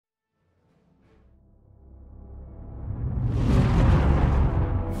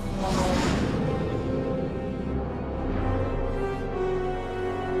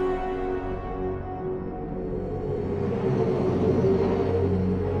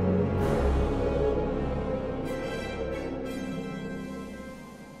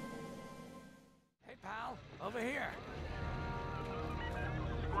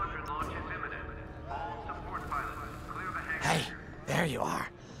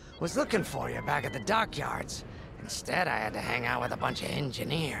Was looking for you back at the dockyards. Instead, I had to hang out with a bunch of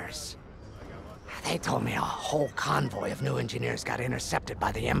engineers. They told me a whole convoy of new engineers got intercepted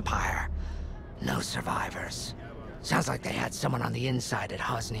by the Empire. No survivors. Sounds like they had someone on the inside at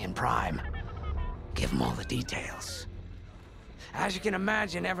Hosnian Prime. Give them all the details. As you can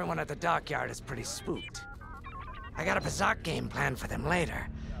imagine, everyone at the dockyard is pretty spooked. I got a bizarre game planned for them later,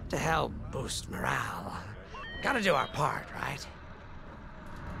 to help boost morale. Gotta do our part, right?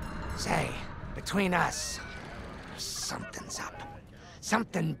 Say, between us, something's up.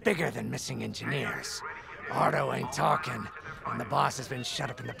 Something bigger than missing engineers. Ordo ain't talking, and the boss has been shut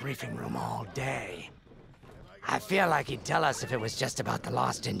up in the briefing room all day. I feel like he'd tell us if it was just about the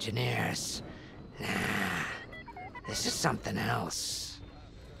lost engineers. Nah, this is something else.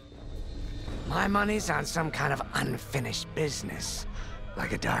 My money's on some kind of unfinished business.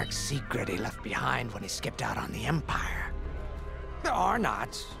 Like a dark secret he left behind when he skipped out on the Empire. Or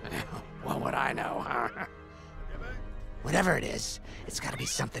not. What would I know, huh? Whatever it is, it's gotta be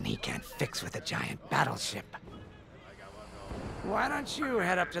something he can't fix with a giant battleship. Why don't you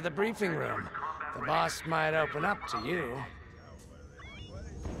head up to the briefing room? The boss might open up to you.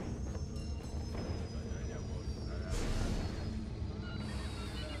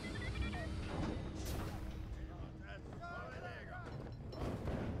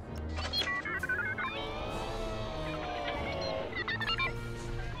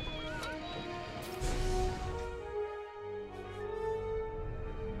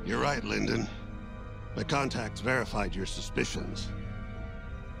 You're right, Lyndon. My contacts verified your suspicions.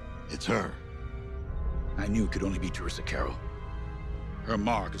 It's her. I knew it could only be Teresa Carroll. Her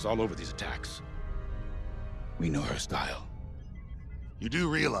mark is all over these attacks. We know her style. You do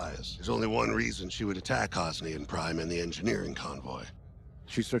realize there's only one reason she would attack Hosnian Prime and the engineering convoy.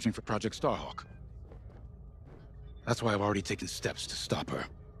 She's searching for Project Starhawk. That's why I've already taken steps to stop her.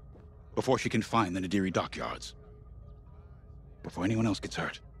 Before she can find the Nadiri dockyards. Before anyone else gets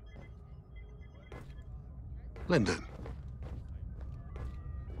hurt. Lyndon.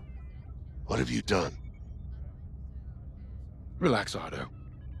 What have you done? Relax, Ardo.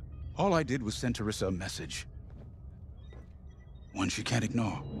 All I did was send Teresa a message. One she can't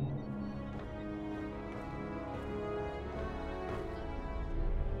ignore.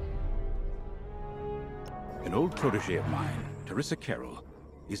 An old protege of mine, Teresa Carroll,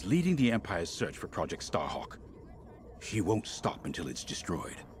 is leading the Empire's search for Project Starhawk. She won't stop until it's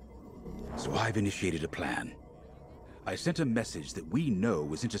destroyed. So I've initiated a plan. I sent a message that we know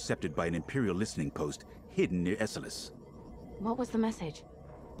was intercepted by an Imperial listening post hidden near Esselis. What was the message?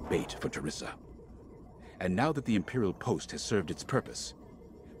 Bait for Teresa. And now that the Imperial post has served its purpose,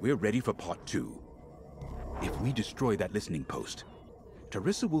 we're ready for part 2. If we destroy that listening post,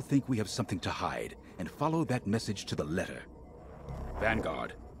 Teresa will think we have something to hide and follow that message to the letter.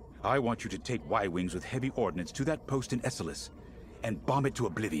 Vanguard, I want you to take Y-Wings with heavy ordnance to that post in Esselis and bomb it to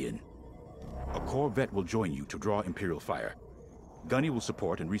oblivion. A corvette will join you to draw Imperial fire. Gunny will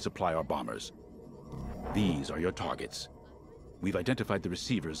support and resupply our bombers. These are your targets. We've identified the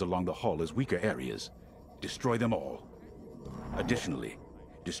receivers along the hull as weaker areas. Destroy them all. Additionally,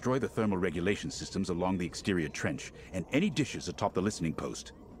 destroy the thermal regulation systems along the exterior trench and any dishes atop the listening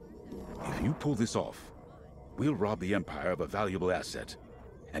post. If you pull this off, we'll rob the Empire of a valuable asset,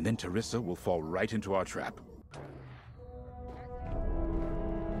 and then Teresa will fall right into our trap.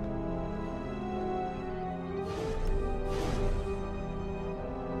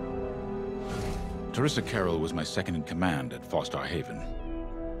 Teresa Carroll was my second in command at Fostar Haven.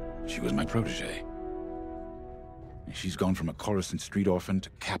 She was my protege. She's gone from a Coruscant street orphan to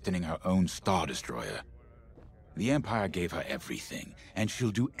captaining her own Star Destroyer. The Empire gave her everything, and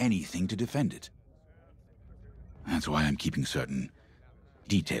she'll do anything to defend it. That's why I'm keeping certain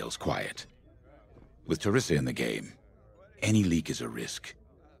details quiet. With Teresa in the game, any leak is a risk.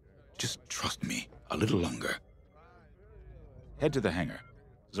 Just trust me a little longer. Head to the hangar.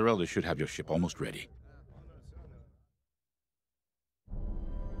 Zerelda should have your ship almost ready.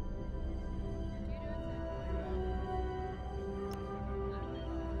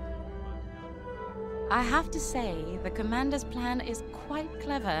 I have to say, the Commander's plan is quite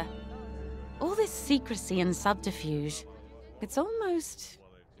clever. All this secrecy and subterfuge, it's almost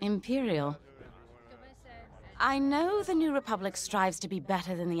Imperial. I know the New Republic strives to be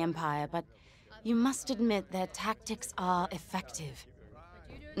better than the Empire, but you must admit their tactics are effective.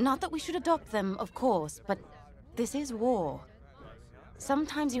 Not that we should adopt them, of course, but this is war.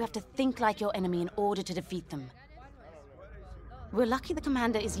 Sometimes you have to think like your enemy in order to defeat them. We're lucky the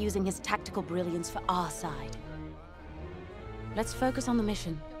Commander is using his tactical brilliance for our side. Let's focus on the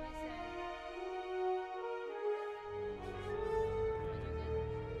mission.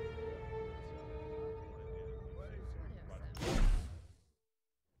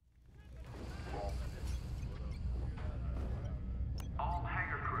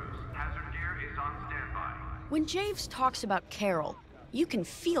 When Javes talks about Carol, you can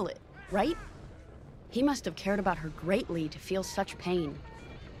feel it, right? He must have cared about her greatly to feel such pain.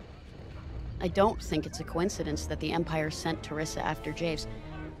 I don't think it's a coincidence that the Empire sent Teresa after Javes.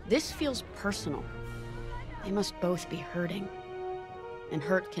 This feels personal. They must both be hurting. And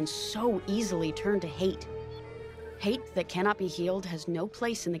hurt can so easily turn to hate. Hate that cannot be healed has no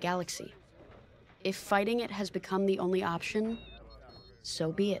place in the galaxy. If fighting it has become the only option, so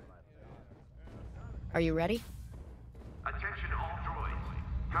be it. Are you ready? Attention all droids.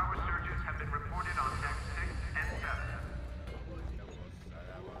 Power surges have been reported on deck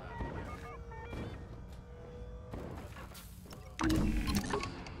 6 and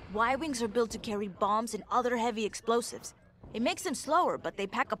 7. Y-wings are built to carry bombs and other heavy explosives. It makes them slower, but they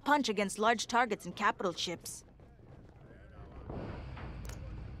pack a punch against large targets and capital ships.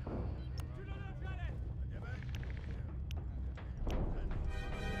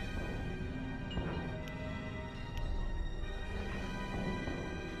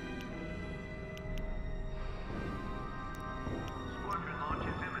 Squadron launch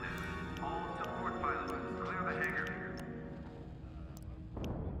is imminent. All support pilots, clear the hangar.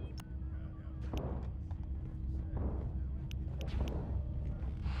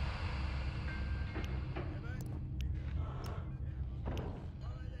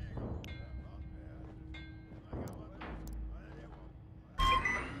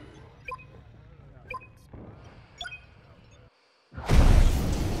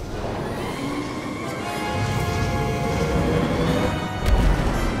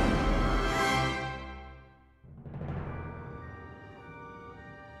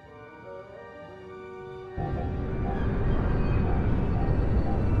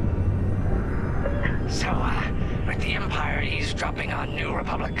 With the Empire eavesdropping on New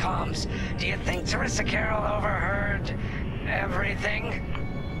Republic comms, do you think Teresa Carroll overheard everything?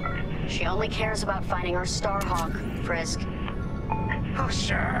 She only cares about finding our Starhawk, Frisk. Oh,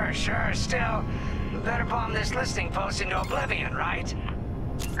 sure. Still, we better bomb this listening post into oblivion, right?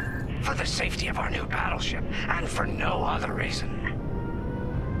 For the safety of our new battleship, and for no other reason.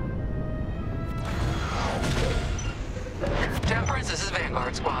 Temperance, this is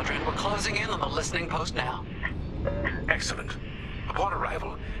Vanguard Squadron. We're closing in on the listening post now. Excellent. Upon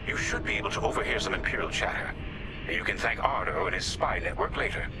arrival, you should be able to overhear some Imperial chatter. You can thank Ardo and his spy network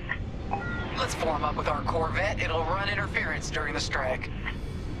later. Let's form up with our Corvette. It'll run interference during the strike.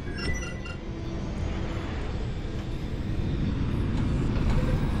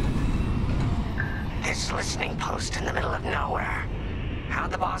 This listening post in the middle of nowhere. How'd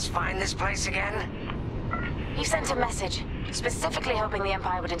the boss find this place again? He sent a message, specifically hoping the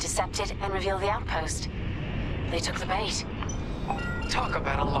Empire would intercept it and reveal the outpost. They took the bait. Talk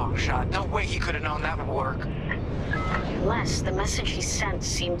about a long shot. No way he could have known that would work. Unless the message he sent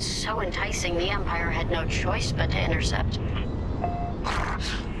seemed so enticing, the Empire had no choice but to intercept.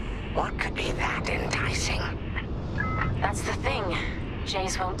 What could be that enticing? That's the thing.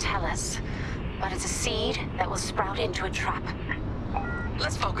 Jace won't tell us. But it's a seed that will sprout into a trap.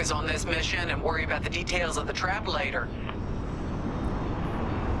 Let's focus on this mission and worry about the details of the trap later.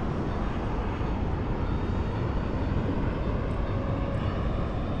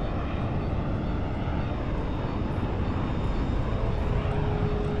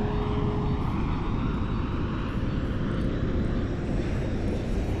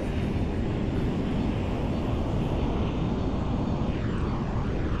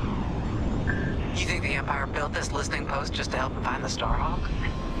 You think the Empire built this listening post just to help him find the Starhawk?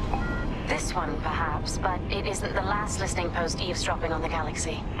 This one, perhaps, but it isn't the last listening post eavesdropping on the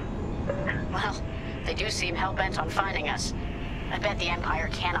galaxy. Well, they do seem hell-bent on finding us. I bet the Empire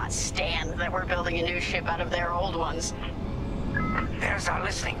cannot stand that we're building a new ship out of their old ones. There's our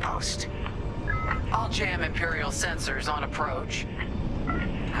listening post. I'll jam Imperial sensors on approach.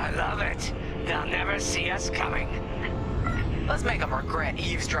 I love it. They'll never see us coming. Let's make them regret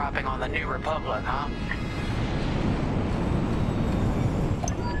eavesdropping on the New Republic, huh?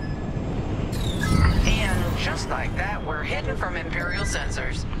 And just like that, we're hidden from Imperial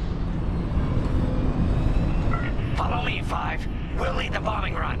sensors. Follow me, 5. We'll lead the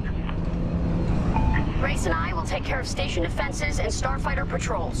bombing run. Grace and I will take care of station defenses and starfighter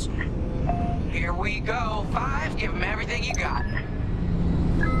patrols. Here we go. 5, give them everything you got.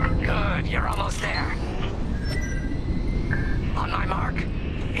 Good, you're almost there. On my mark,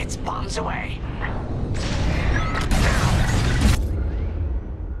 it's bombs away.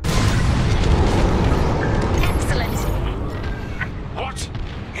 Excellent! What?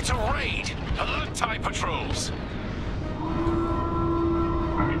 It's a raid! Alert TIE patrols!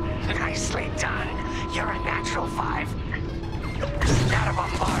 Nicely done. You're a natural, 5. Now to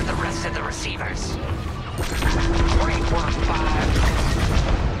bombard the rest of the receivers. Great work,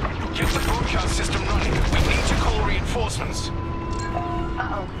 5. Get the broadcast system running. We need to call reinforcements.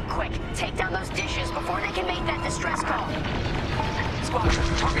 Uh-oh. Quick, take down those dishes before they can make that distress call. Squadron,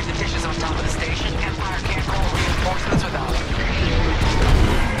 target the dishes on top of the station. Empire can't call reinforcements without them.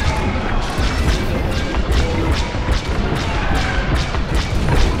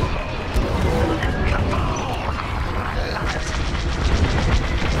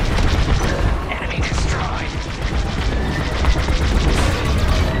 Enemy destroyed.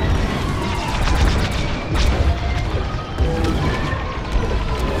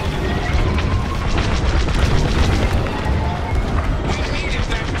 We needed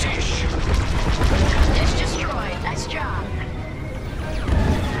that dish. Dish destroyed. Nice job.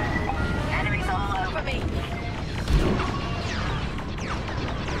 Enemies all over me.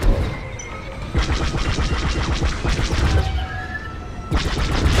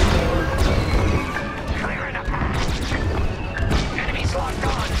 Clearing a path. Enemies locked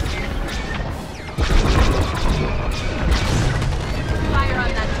on. Fire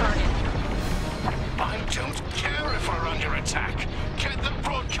on that target. I don't care if we're under attack. Get the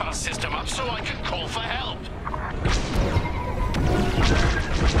broadcast system up so I can call for help.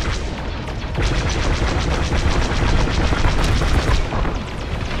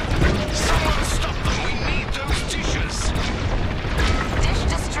 Someone stop them. We need those dishes. Dish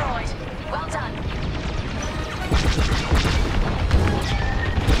destroyed. Well done.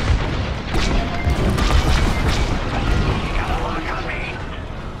 You got a lock on me.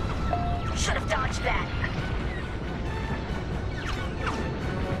 Should have dodged that.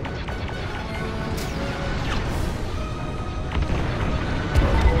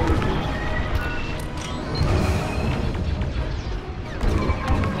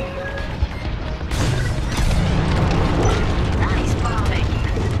 Nice bombing.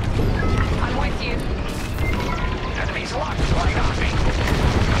 I'm with you. Enemies locked right on me.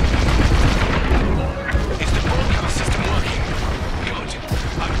 Is the broadcast system working? Good.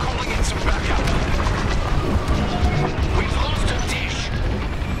 I'm calling in some backup. We've lost a dish.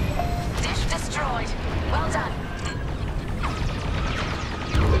 Dish destroyed. Well done.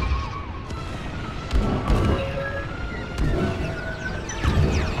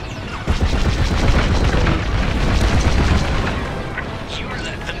 You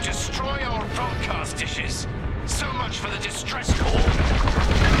let them destroy our broadcast dishes. So much for the distress call.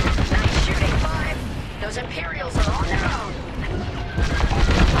 Nice shooting, 5. Those Imperials are on their own.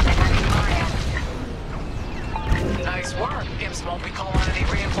 Enemy fire. Nice work. Imps won't be calling any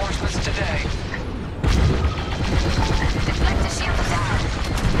reinforcements today. Deflect the shield down.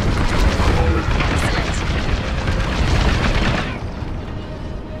 Excellent.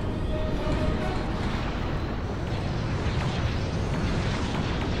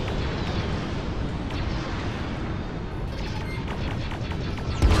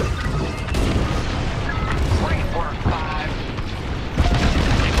 Great work, 5.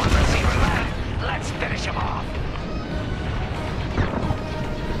 Only one receiver left. Let's finish him off.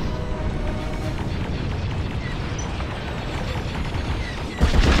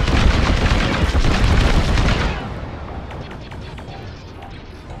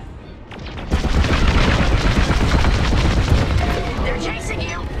 They're chasing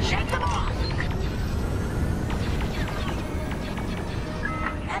you. Shake them off.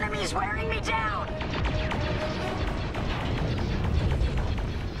 Enemies wearing me down.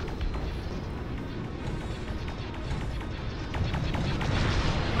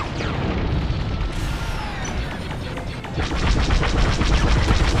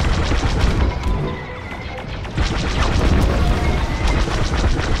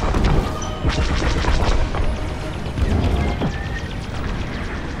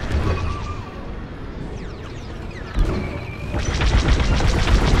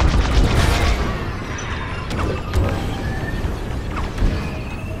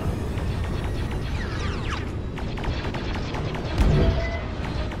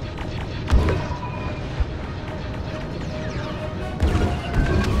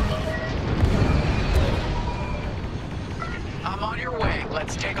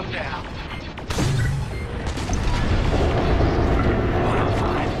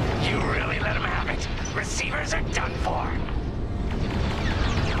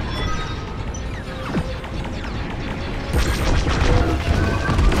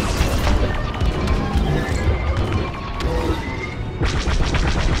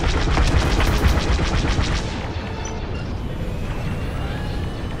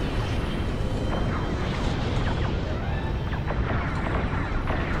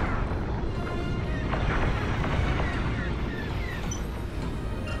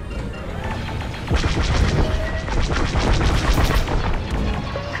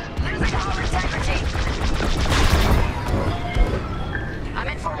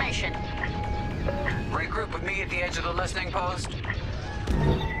 post.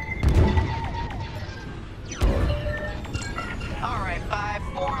 All right, 5,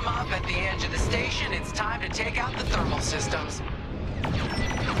 form up at the edge of the station. It's time to take out the thermal systems.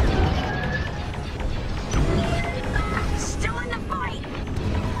 Still in the fight!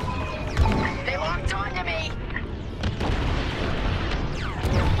 They locked onto me!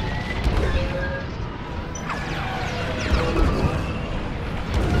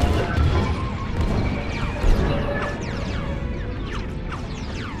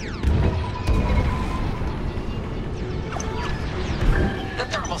 The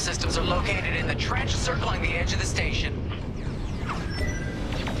thermal systems are located in the trench circling the edge of the station.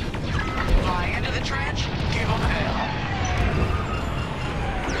 Fly into the trench, give them hell.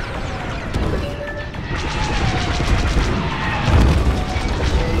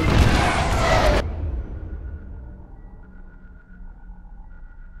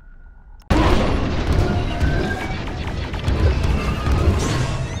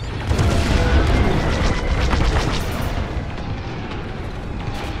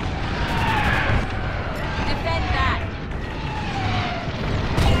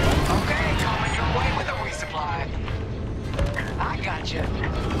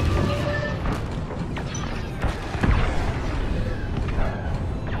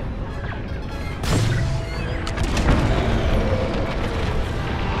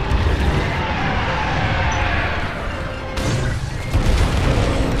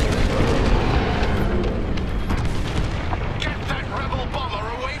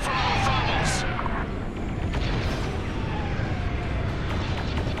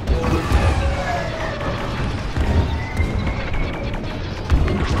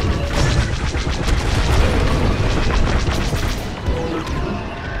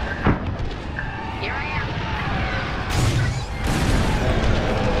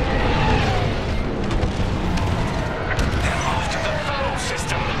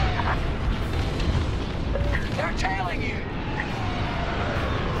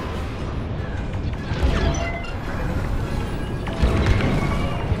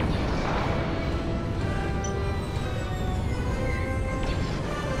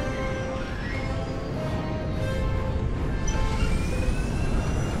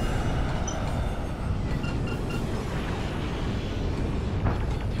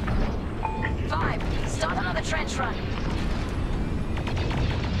 Trench run.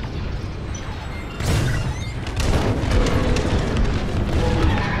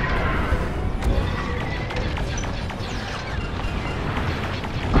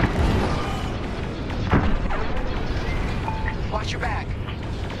 Watch your back.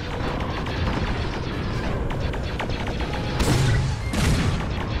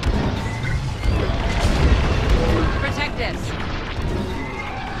 Protect this.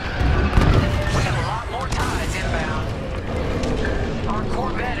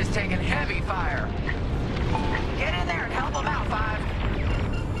 Corvette is taking heavy fire. Get in there and help them out, 5.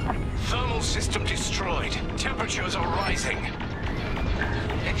 Thermal system destroyed. Temperatures are rising.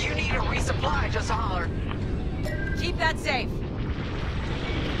 If you need a resupply, just holler. Keep that safe.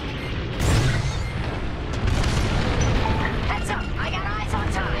 Heads up, I got eyes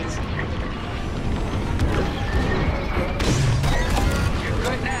on ties. You're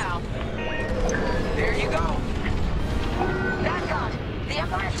good now. There you go. Vanguard, the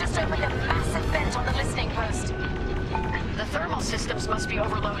Empire's just opened a massive vent on the listening post. The thermal systems must be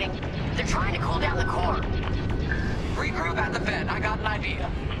overloading. They're trying to cool down the core. Regroup at the vent. I got an idea.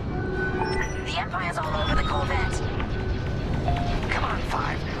 The Empire's all over the Corvette. Come on,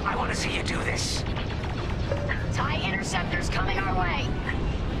 5. I want to see you do this. TIE interceptors coming our way.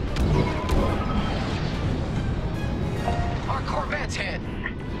 Our Corvette's hit.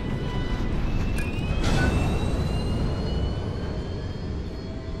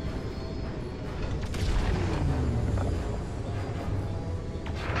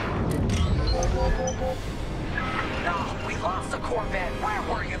 No, we lost the Corvette. Where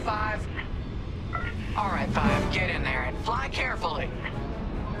were you, 5? All right, 5, get in there and fly carefully.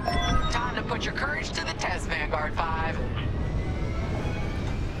 Time to put your courage to the test, Vanguard 5.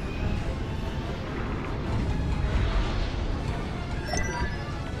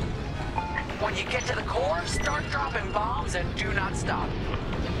 When you get to the core, start dropping bombs and do not stop.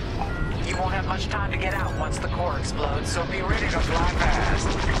 You won't have much time to get out once the core explodes, so be ready to fly fast.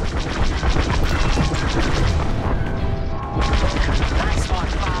 Nice one,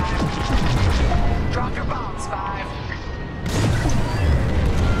 5. Drop your bombs, 5.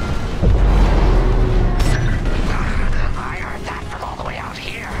 I heard that from all the way out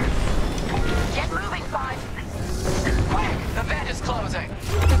here. Get moving, 5. Quick, the vent is closing.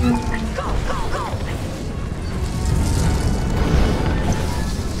 Go, go, go.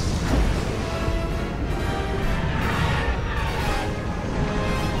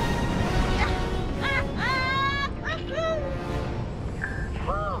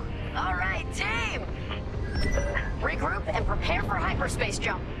 Nice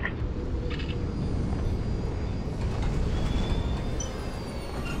jump.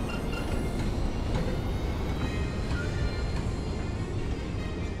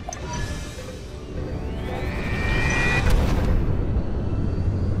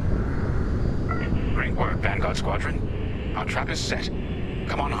 Great work, Vanguard Squadron. Our trap is set.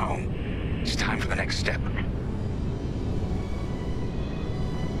 Come on home. It's time for the next step.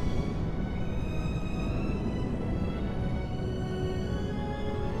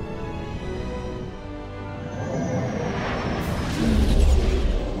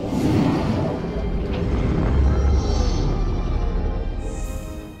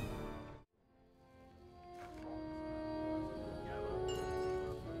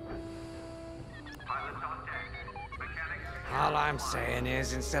 All I'm saying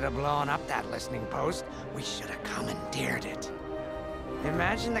is, instead of blowing up that listening post, we should have commandeered it.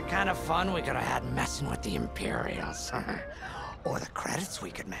 Imagine the kind of fun we could have had messing with the Imperials. Or the credits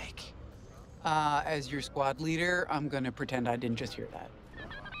we could make. As your squad leader, I'm gonna pretend I didn't just hear that.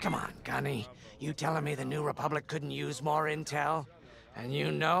 Come on, Gunny. You telling me the New Republic couldn't use more intel? And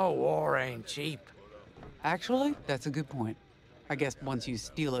you know war ain't cheap. Actually, that's a good point. I guess once you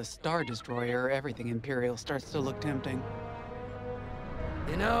steal a Star Destroyer, everything Imperial starts to look tempting.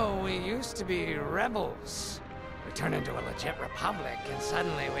 You know, we used to be rebels. We turned into a legit republic, and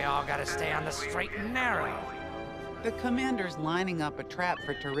suddenly we all gotta stay on the straight and narrow. The commander's lining up a trap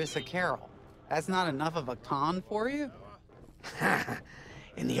for Teresa Carroll. That's not enough of a con for you?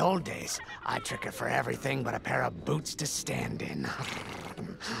 In the old days, I'd trick her for everything but a pair of boots to stand in.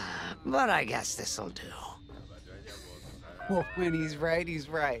 But I guess this'll do. Well, when he's right, he's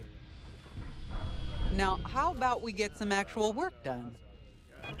right. Now, how about we get some actual work done?